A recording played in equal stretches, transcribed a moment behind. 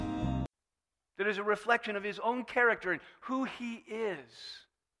that is a reflection of his own character and who he is.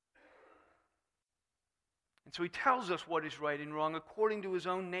 And so he tells us what is right and wrong according to his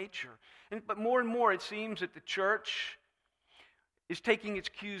own nature. But more and more it seems that the church is taking its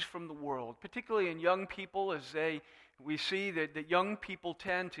cues from the world, particularly in young people, as we see that young people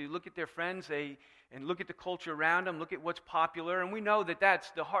tend to look at their friends and look at the culture around them, look at what's popular, and we know that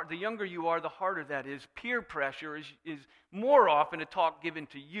that's the younger you are, the harder that is. Peer pressure is more often a talk given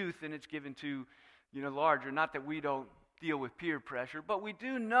to youth than it's given to larger. Not that we don't deal with peer pressure, but we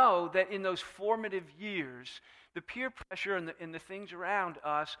do know that in those formative years, the peer pressure and the things around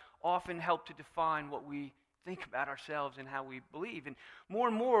us often help to define what we think about ourselves and how we believe. And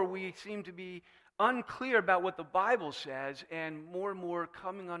more we seem to be unclear about what the Bible says, and more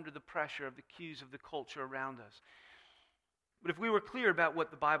coming under the pressure of the cues of the culture around us. But if we were clear about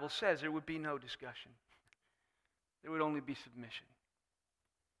what the Bible says, there would be no discussion. There would only be submission.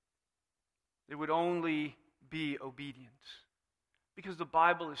 There would only be obedience. Because the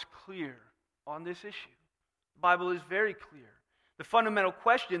Bible is clear on this issue. The Bible is very clear. The fundamental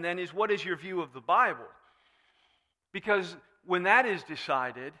question then is, what is your view of the Bible? Because when that is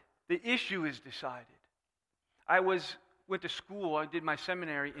decided, the issue is decided. I went to school, I did my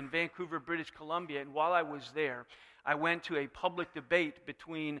seminary in Vancouver, British Columbia, and while I was there, I went to a public debate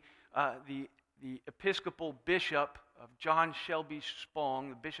between the Episcopal Bishop of John Shelby Spong,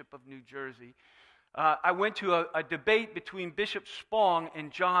 the Bishop of New Jersey. I went to a debate between Bishop Spong and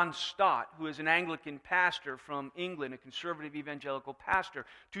John Stott, who is an Anglican pastor from England, a conservative evangelical pastor,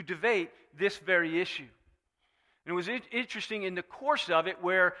 to debate this very issue. And it was interesting in the course of it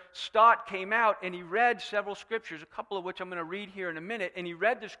where Stott came out and he read several scriptures, a couple of which I'm going to read here in a minute, and he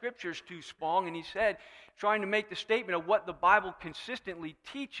read the scriptures to Spong, and he said, trying to make the statement of what the Bible consistently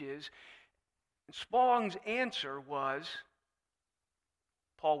teaches, and Spong's answer was,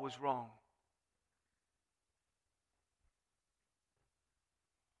 Paul was wrong.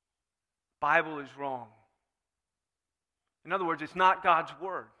 The Bible is wrong. In other words, it's not God's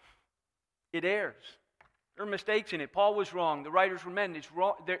word. It errs. There are mistakes in it. Paul was wrong. The writers were men. It's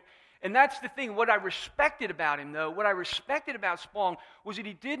wrong. And that's the thing. What I respected about him, though, what I respected about Spong was that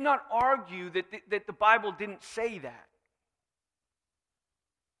he did not argue that the Bible didn't say that.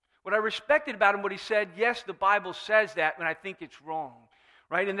 What I respected about him, what he said, yes, the Bible says that, and I think it's wrong.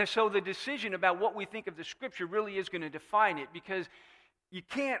 Right? And so the decision about what we think of the Scripture really is going to define it, because you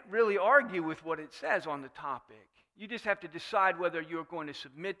can't really argue with what it says on the topic. You just have to decide whether you're going to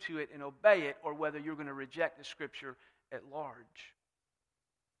submit to it and obey it, or whether you're going to reject the Scripture at large.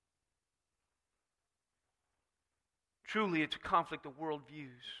 Truly, it's a conflict of worldviews.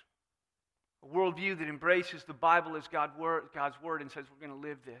 A worldview that embraces the Bible as God's Word and says we're going to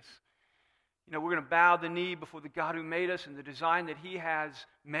live this. We're going to bow the knee before the God who made us and the design that He has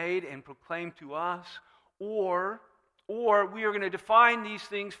made and proclaimed to us, or we are going to define these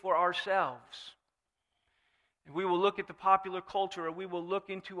things for ourselves. And we will look at the popular culture, or we will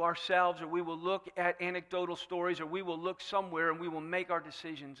look into ourselves, or we will look at anecdotal stories, or we will look somewhere and we will make our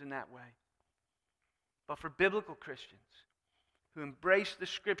decisions in that way. But for biblical Christians who embrace the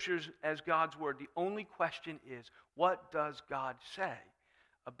Scriptures as God's Word, the only question is, what does God say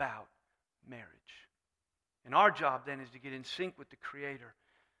about marriage? And our job then is to get in sync with the Creator,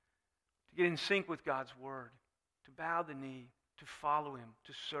 to get in sync with God's Word, to bow the knee, to follow Him,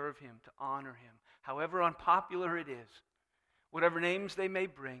 to serve Him, to honor Him. However unpopular it is, whatever names they may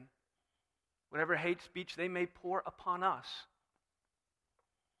bring, whatever hate speech they may pour upon us.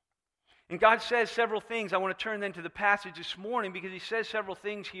 And God says several things. I want to turn then to the passage this morning, because He says several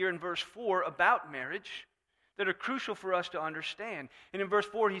things here in verse 4 about marriage that are crucial for us to understand. And in verse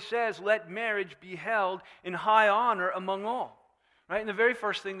 4 He says, let marriage be held in high honor among all. Right? And the very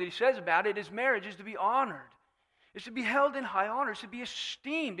first thing that He says about it is marriage is to be honored. It's to be held in high honor. It's to be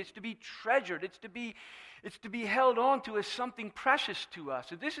esteemed. It's to be treasured. It's to be held on to as something precious to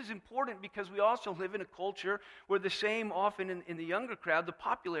us. And this is important because we also live in a culture where the same, often in the younger crowd, the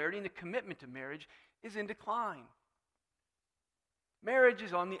popularity and the commitment to marriage is in decline. Marriage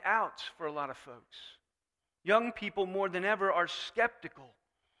is on the outs for a lot of folks. Young people more than ever are skeptical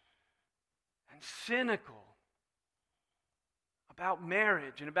and cynical about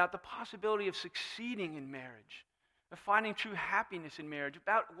marriage and about the possibility of succeeding in marriage, of finding true happiness in marriage,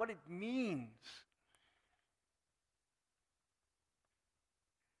 about what it means.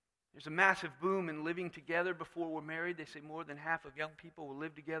 There's a massive boom in living together before we're married. They say more than half of young people will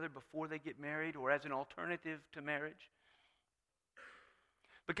live together before they get married, or as an alternative to marriage.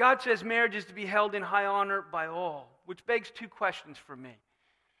 But God says marriage is to be held in high honor by all, which begs two questions for me.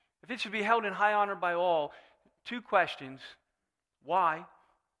 If it should be held in high honor by all, two questions. Why?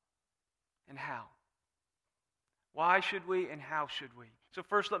 and how. Why should we and how should we? So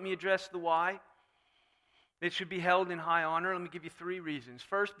first, let me address the why. It should be held in high honor. Let me give you 3 reasons.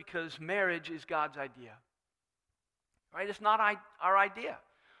 First, because marriage is God's idea. Right? It's not our idea.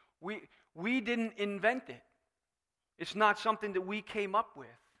 We didn't invent it. It's not something that we came up with.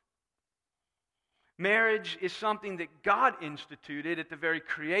 Marriage is something that God instituted at the very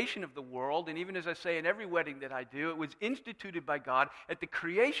creation of the world, and even as I say in every wedding that I do, it was instituted by God at the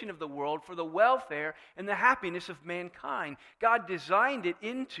creation of the world for the welfare and the happiness of mankind. God designed it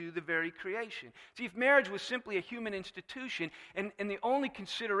into the very creation. See, if marriage was simply a human institution and the only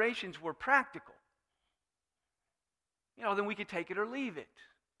considerations were practical, then we could take it or leave it,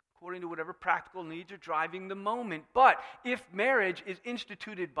 according to whatever practical needs are driving the moment. But if marriage is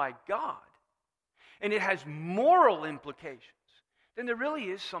instituted by God, and it has moral implications, then there really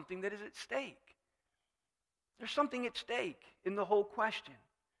is something that is at stake. There's something at stake in the whole question.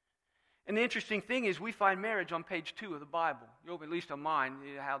 And the interesting thing is we find marriage on page 2 of the Bible. You open, at least on mine,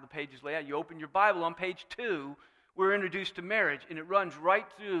 how the pages lay out. You open your Bible on page 2, we're introduced to marriage, and it runs right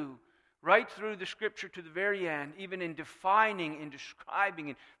through the Scripture to the very end, even in defining and describing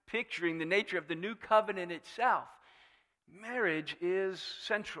and picturing the nature of the new covenant itself. Marriage is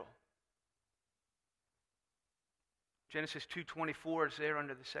central. Genesis 2:24 is there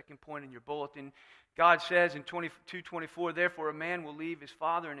under the second point in your bulletin. God says in 2:24, therefore a man will leave his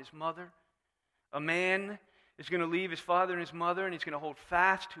father and his mother. A man is going to leave his father and his mother, and he's going to hold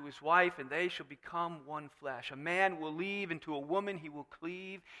fast to his wife, and they shall become one flesh. A man will leave, and to a woman he will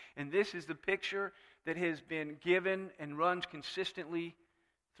cleave. And this is the picture that has been given and runs consistently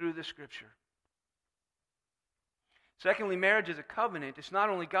through the Scripture. Secondly, marriage is a covenant. It's not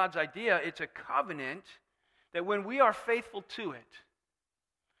only God's idea, it's a covenant that when we are faithful to it,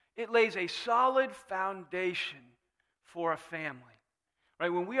 it lays a solid foundation for a family. Right?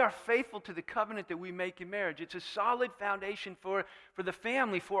 When we are faithful to the covenant that we make in marriage, it's a solid foundation for the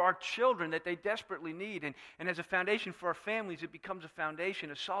family, for our children that they desperately need. And as a foundation for our families, it becomes a foundation,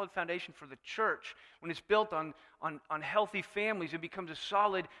 a solid foundation for the church. When it's built on healthy families, it becomes a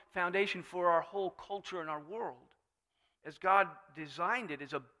solid foundation for our whole culture and our world. As God designed it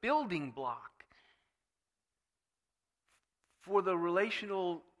as a building block for the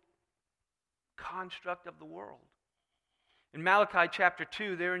relational construct of the world. In Malachi chapter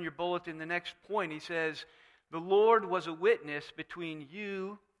 2, there in your bulletin, the next point, he says, the Lord was a witness between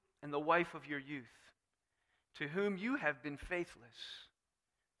you and the wife of your youth, to whom you have been faithless,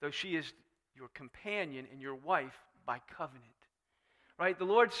 though she is your companion and your wife by covenant. Right? The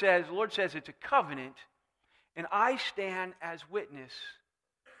Lord says it's a covenant, and I stand as witness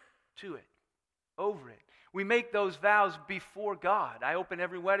to it, over it. We make those vows before God. I open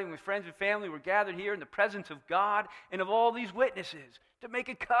every wedding with friends and family. We're gathered here in the presence of God and of all these witnesses to make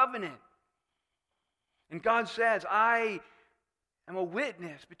a covenant. And God says, I am a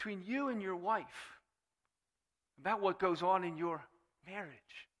witness between you and your wife about what goes on in your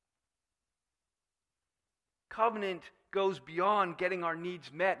marriage. Covenant goes beyond getting our needs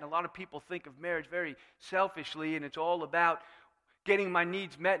met. And a lot of people think of marriage very selfishly, and it's all about getting my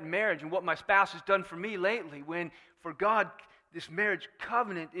needs met in marriage and what my spouse has done for me lately, when for God, this marriage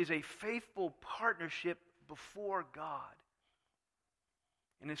covenant is a faithful partnership before God.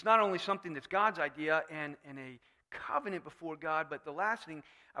 And it's not only something that's God's idea and a covenant before God, but the last thing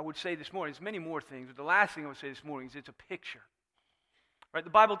I would say this morning, there's many more things, but the last thing I would say this morning is it's a picture. Right?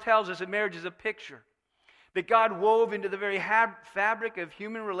 The Bible tells us that marriage is a picture that God wove into the very fabric of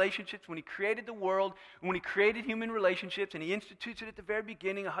human relationships when He created the world, and when He created human relationships, and He institutes it at the very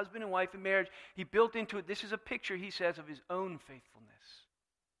beginning, a husband and wife in marriage. He built into it, this is a picture, He says, of His own faithfulness.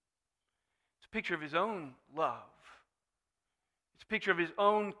 It's a picture of His own love. It's a picture of His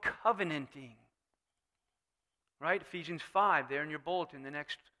own covenanting. Right? Ephesians 5, there in your bulletin, the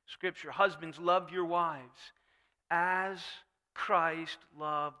next scripture. Husbands, love your wives as Christ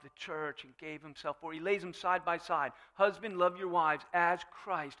loved the church and gave Himself for. He lays them side by side. Husband, love your wives as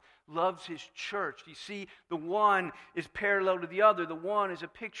Christ loves His church. You see, the one is parallel to the other. The one is a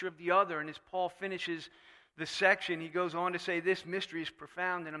picture of the other. And as Paul finishes the section, he goes on to say, this mystery is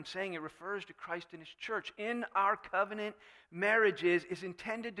profound, and I'm saying it refers to Christ and His church. In our covenant marriages is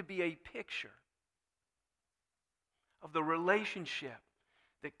intended to be a picture of the relationship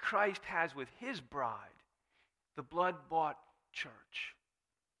that Christ has with His bride, the blood-bought church,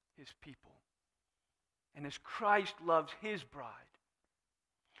 His people. And as Christ loves His bride,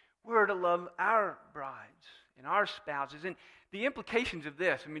 we're to love our brides and our spouses. And the implications of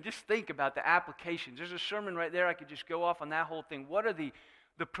this, just think about the applications. There's a sermon right there. I could just go off on that whole thing. What are the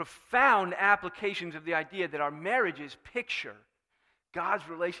profound applications of the idea that our marriages picture God's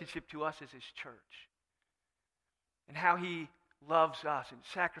relationship to us as his church, and how he loves us and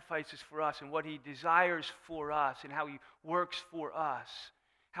sacrifices for us, and what he desires for us, and how he works for us,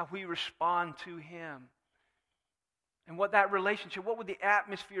 how we respond to him. And what that relationship, what would the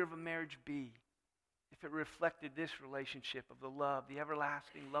atmosphere of a marriage be if it reflected this relationship of the love, the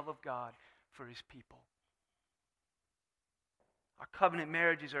everlasting love of God for his people? Our covenant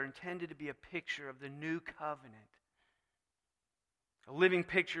marriages are intended to be a picture of the new covenant, a living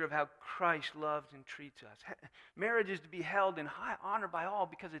picture of how Christ loves and treats us. Marriage is to be held in high honor by all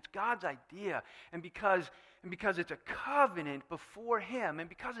because it's God's idea, and because it's a covenant before him, and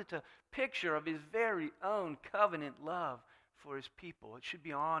because it's a picture of his very own covenant love for his people. It should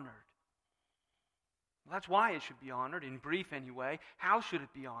be honored. Well, that's why it should be honored, in brief anyway. How should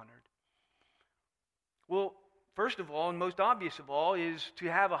it be honored? Well, first of all, and most obvious of all, is to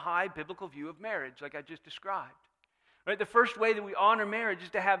have a high biblical view of marriage, like I just described. Right? The first way that we honor marriage is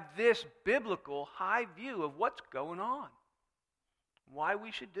to have this biblical high view of what's going on, why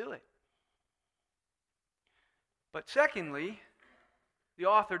we should do it. But secondly, the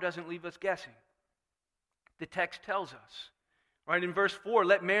author doesn't leave us guessing. The text tells us, right, in verse 4,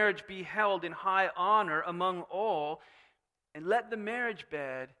 let marriage be held in high honor among all, and let the marriage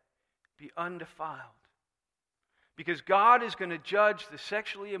bed be undefiled. Because God is going to judge the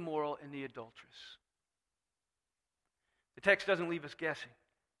sexually immoral and the adulterous. The text doesn't leave us guessing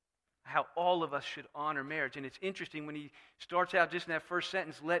how all of us should honor marriage. And it's interesting when he starts out just in that first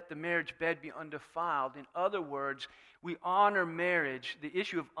sentence, let the marriage bed be undefiled. In other words, we honor marriage. The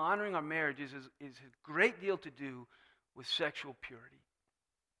issue of honoring our marriages is a great deal to do with sexual purity.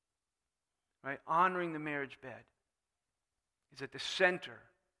 Right? Honoring the marriage bed is at the center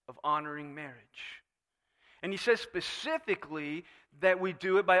of honoring marriage. And he says specifically that we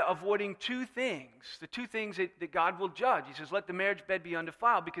do it by avoiding two things. The two things that God will judge. He says, let the marriage bed be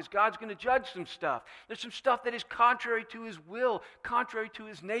undefiled, because God's going to judge some stuff. There's some stuff that is contrary to his will, contrary to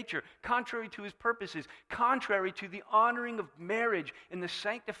his nature, contrary to his purposes, contrary to the honoring of marriage and the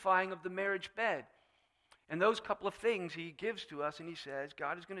sanctifying of the marriage bed. And those couple of things he gives to us, and he says,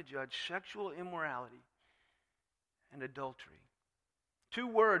 God is going to judge sexual immorality and adultery. Two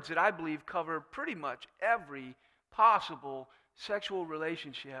words that I believe cover pretty much every possible sexual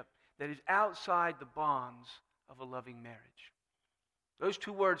relationship that is outside the bonds of a loving marriage. Those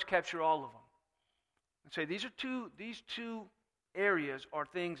two words capture all of them. And say these two areas are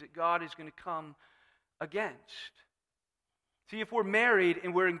things that God is going to come against. See, if we're married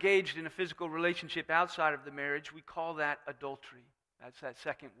and we're engaged in a physical relationship outside of the marriage, we call that adultery. That's that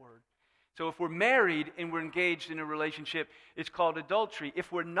second word. So if we're married and we're engaged in a relationship, it's called adultery.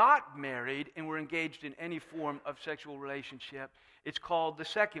 If we're not married and we're engaged in any form of sexual relationship, it's called the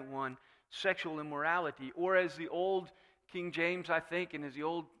second one, sexual immorality. Or as the old King James, I think, and as the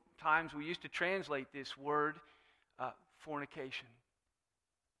old times we used to translate this word, fornication.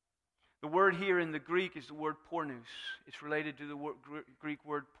 The word here in the Greek is the word pornous. It's related to the Greek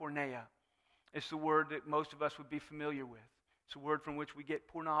word porneia. It's the word that most of us would be familiar with. It's a word from which we get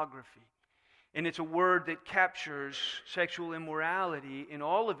pornography. And it's a word that captures sexual immorality in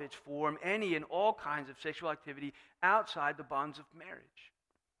all of its form, any and all kinds of sexual activity outside the bonds of marriage.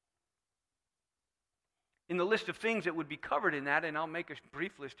 In the list of things that would be covered in that, and I'll make a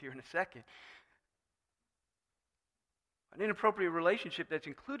brief list here in a second, an inappropriate relationship that's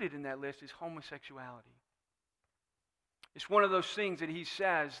included in that list is homosexuality. It's one of those things that he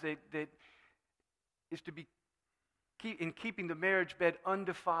says that is to be in keeping the marriage bed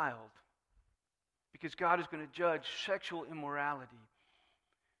undefiled, because God is going to judge sexual immorality.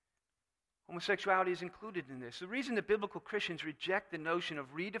 Homosexuality is included in this. The reason that biblical Christians reject the notion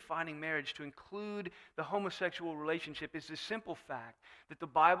of redefining marriage to include the homosexual relationship is the simple fact that the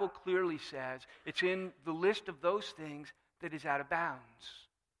Bible clearly says it's in the list of those things that is out of bounds.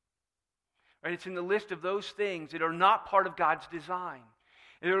 Right? It's in the list of those things that are not part of God's design.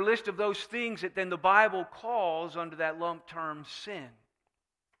 There are a list of those things that then the Bible calls under that lump term sin,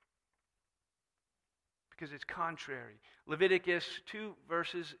 because it's contrary. Leviticus, 2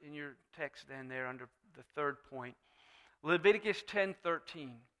 verses in your text then there under the third point. Leviticus 10:13.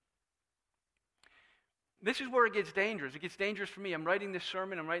 This is where it gets dangerous. It gets dangerous for me. I'm writing this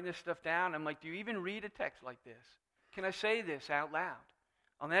sermon, I'm writing this stuff down. I'm like, do you even read a text like this? Can I say this out loud?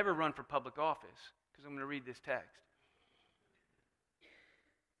 I'll never run for public office because I'm going to read this text.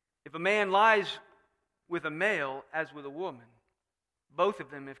 If a man lies with a male as with a woman, both of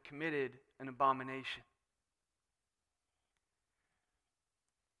them have committed an abomination.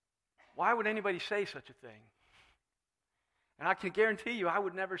 Why would anybody say such a thing? And I can guarantee you I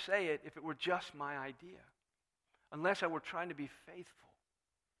would never say it if it were just my idea. unless I were trying to be faithful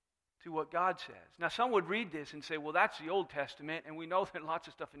to what God says. Now, some would read this and say, well, that's the Old Testament, and we know that lots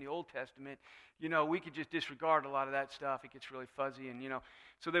of stuff in the Old Testament, we could just disregard a lot of that stuff. It gets really fuzzy, and,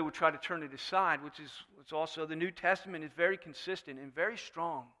 so they would try to turn it aside, which is also, the New Testament is very consistent and very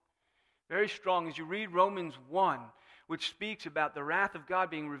strong. Very strong. As you read Romans 1, which speaks about the wrath of God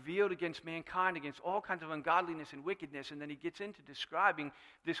being revealed against mankind, against all kinds of ungodliness and wickedness, and then he gets into describing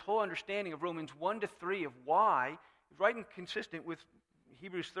this whole understanding of Romans 1 to 3 of why, right and consistent with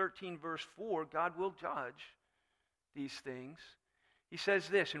Hebrews 13, verse 4, God will judge these things. He says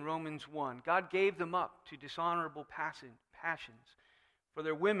this in Romans 1, God gave them up to dishonorable passions, for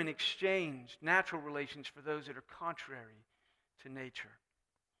their women exchanged natural relations for those that are contrary to nature.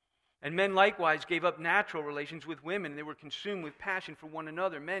 And men likewise gave up natural relations with women, and they were consumed with passion for one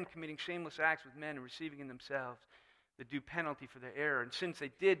another, men committing shameless acts with men and receiving in themselves the due penalty for their error. And since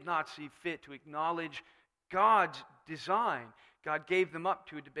they did not see fit to acknowledge God's design, God gave them up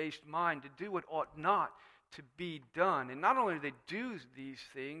to a debased mind to do what ought not to be done. And not only do they do these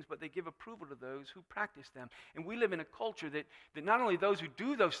things, but they give approval to those who practice them. And we live in a culture that not only those who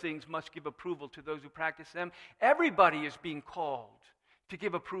do those things must give approval to those who practice them, everybody is being called to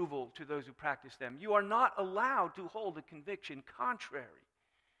give approval to those who practice them. You are not allowed to hold a conviction contrary,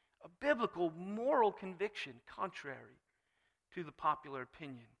 a biblical moral conviction contrary to the popular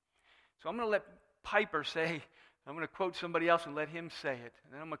opinion. So I'm going to let Piper say, I'm going to quote somebody else and let him say it.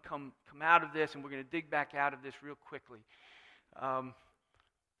 And then I'm going to come out of this, and we're going to dig back out of this real quickly.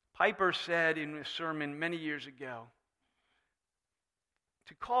 Piper said in a sermon many years ago,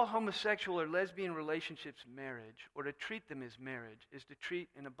 to call homosexual or lesbian relationships marriage, or to treat them as marriage, is to treat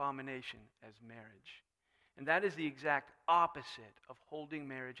an abomination as marriage. And that is the exact opposite of holding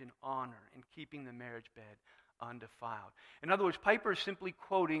marriage in honor and keeping the marriage bed undefiled. In other words, Piper is simply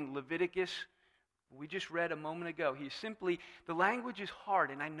quoting Leviticus. We just read a moment ago. The language is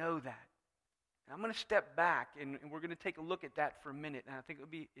hard, and I know that. And I'm going to step back, and we're going to take a look at that for a minute, and I think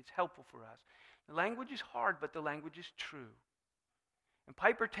it's helpful for us. The language is hard, but the language is true. And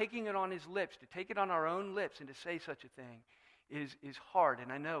Piper taking it on his lips, to take it on our own lips and to say such a thing is hard,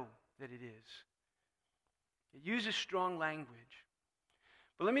 and I know that it is. It uses strong language.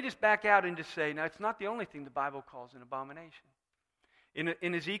 But let me just back out and just say, now it's not the only thing the Bible calls an abomination.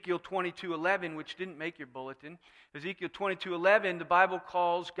 In Ezekiel 22:11, which didn't make your bulletin, Ezekiel 22:11,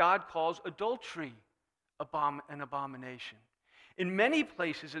 God calls adultery an abomination. In many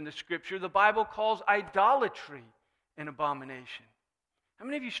places in the Scripture, the Bible calls idolatry an abomination. How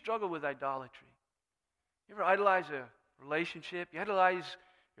many of you struggle with idolatry? You ever idolize a relationship? You idolize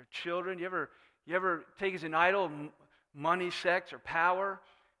your children? You ever take as an idol money, sex, or power?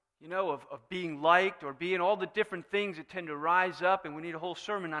 Of being liked or being all the different things that tend to rise up, and we need a whole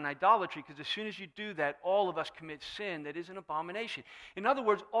sermon on idolatry, because as soon as you do that, all of us commit sin that is an abomination. In other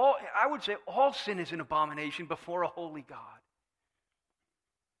words, I would say all sin is an abomination before a holy God.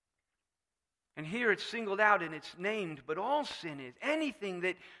 And here it's singled out and it's named, but all sin is anything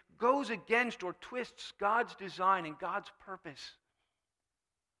that goes against or twists God's design and God's purpose,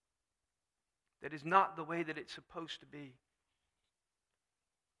 that is not the way that it's supposed to be.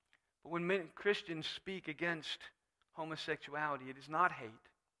 But when many Christians speak against homosexuality, it is not hate.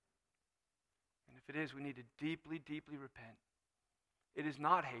 And if it is, we need to deeply, deeply repent. It is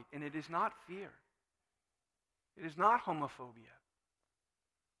not hate, and it is not fear. It is not homophobia.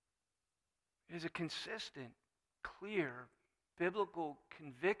 It is a consistent, clear, biblical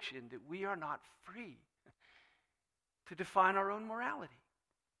conviction that we are not free to define our own morality.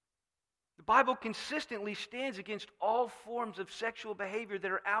 The Bible consistently stands against all forms of sexual behavior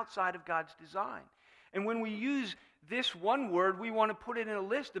that are outside of God's design. And when we use this one word, we want to put it in a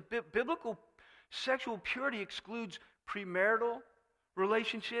list. The biblical sexual purity excludes premarital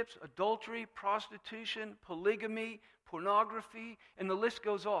relationships, adultery, prostitution, polygamy, pornography, and the list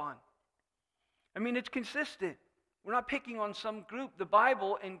goes on. I mean, it's consistent. We're not picking on some group. The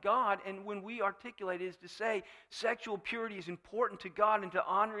Bible and God, and when we articulate it, is to say sexual purity is important to God and to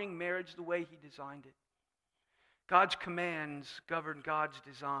honoring marriage the way He designed it. God's commands govern God's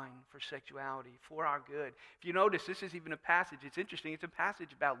design for sexuality, for our good. If you notice, this is even a passage. It's interesting. It's a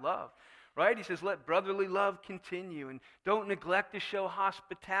passage about love, right? He says, let brotherly love continue, and don't neglect to show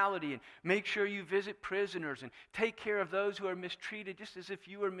hospitality, and make sure you visit prisoners, and take care of those who are mistreated, just as if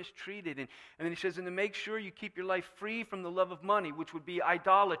you were mistreated. And then he says, and to make sure you keep your life free from the love of money, which would be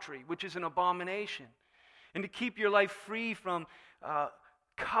idolatry, which is an abomination. And to keep your life free from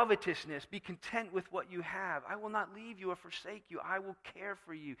covetousness, be content with what you have. I will not leave you or forsake you. I will care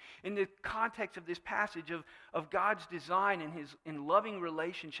for you. In the context of this passage of God's design and in loving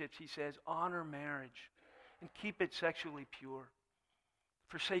relationships, he says, honor marriage. and keep it sexually pure,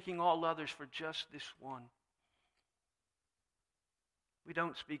 forsaking all others for just this one. We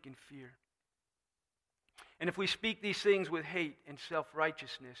don't speak in fear. And if we speak these things with hate and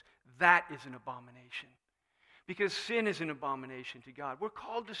self-righteousness, that is an abomination. Because sin is an abomination to God. We're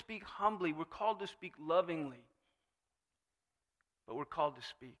called to speak humbly. We're called to speak lovingly. But we're called to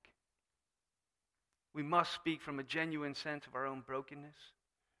speak. We must speak from a genuine sense of our own brokenness.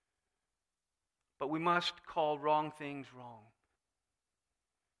 But we must call wrong things wrong.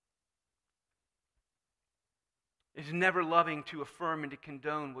 It is never loving to affirm and to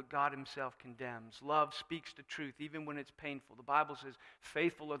condone what God himself condemns. Love speaks the truth even when it's painful. The Bible says,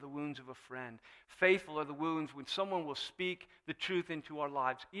 faithful are the wounds of a friend. Faithful are the wounds when someone will speak the truth into our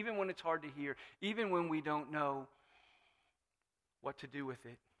lives, even when it's hard to hear, even when we don't know what to do with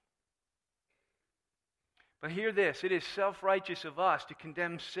it. But hear this, it is self-righteous of us to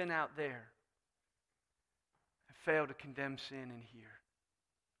condemn sin out there and fail to condemn sin in here.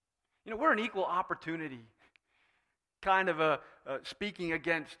 You know, we're an equal opportunity kind of speaking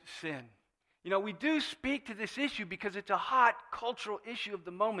against sin. You know, we do speak to this issue because it's a hot cultural issue of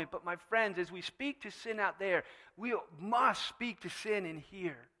the moment. But my friends, as we speak to sin out there, we must speak to sin in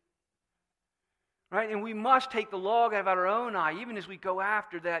here. Right? And we must take the log out of our own eye, even as we go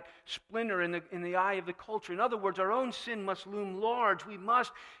after that splinter in the eye of the culture. In other words, our own sin must loom large. We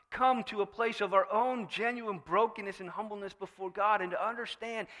must come to a place of our own genuine brokenness and humbleness before God, and to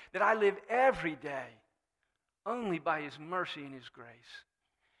understand that I live every day only by his mercy and his grace.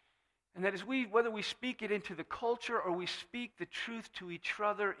 And that whether we speak it into the culture or we speak the truth to each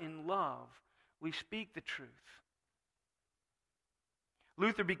other in love, we speak the truth.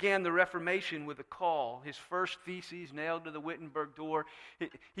 Luther began the Reformation with a call. His first theses nailed to the Wittenberg door.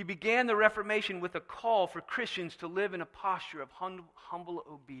 He began the Reformation with a call for Christians to live in a posture of humble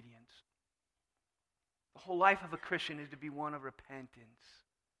obedience. The whole life of a Christian is to be one of repentance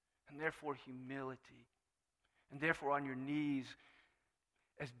and therefore humility. And therefore on your knees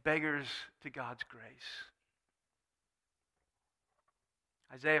as beggars to God's grace.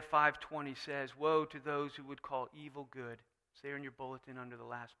 Isaiah 5:20 says, woe to those who would call evil good. It's there in your bulletin under the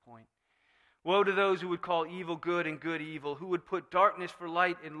last point. Woe to those who would call evil good and good evil, who would put darkness for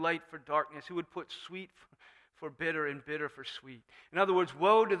light and light for darkness, who would put sweet for bitter and bitter for sweet. In other words,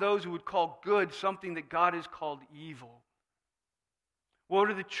 woe to those who would call good something that God has called evil. Woe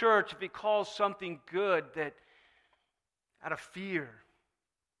to the church if it calls something good that out of fear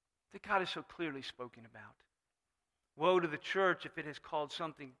that God has so clearly spoken about. Woe to the church if it has called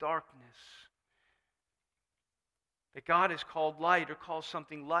something darkness that God has called light, or calls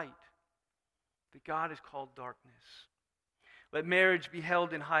something light that God has called darkness. Let marriage be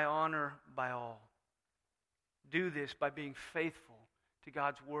held in high honor by all. Do this by being faithful to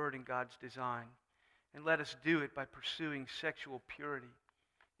God's word and God's design. And let us do it by pursuing sexual purity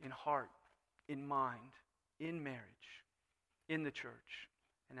in heart, in mind, in marriage, in the church,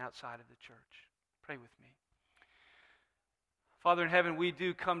 and outside of the church. Pray with me. Father in heaven, we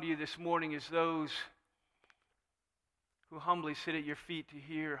do come to you this morning as those who humbly sit at your feet to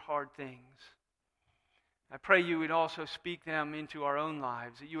hear hard things. I pray you would also speak them into our own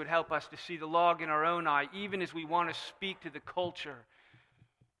lives, that you would help us to see the log in our own eye, even as we want to speak to the culture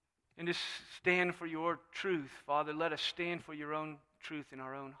and to stand for your truth. Father, let us stand for your own truth in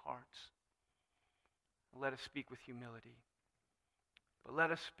our own hearts. Let us speak with humility. But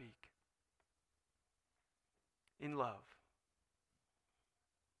let us speak in love.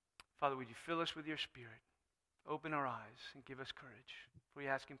 Father, would you fill us with your Spirit? Open our eyes and give us courage. We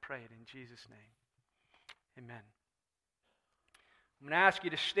ask and pray it in Jesus' name. Amen. I'm going to ask you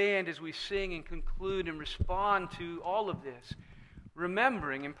to stand as we sing and conclude and respond to all of this,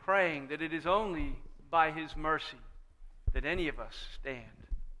 remembering and praying that it is only by his mercy that any of us stand.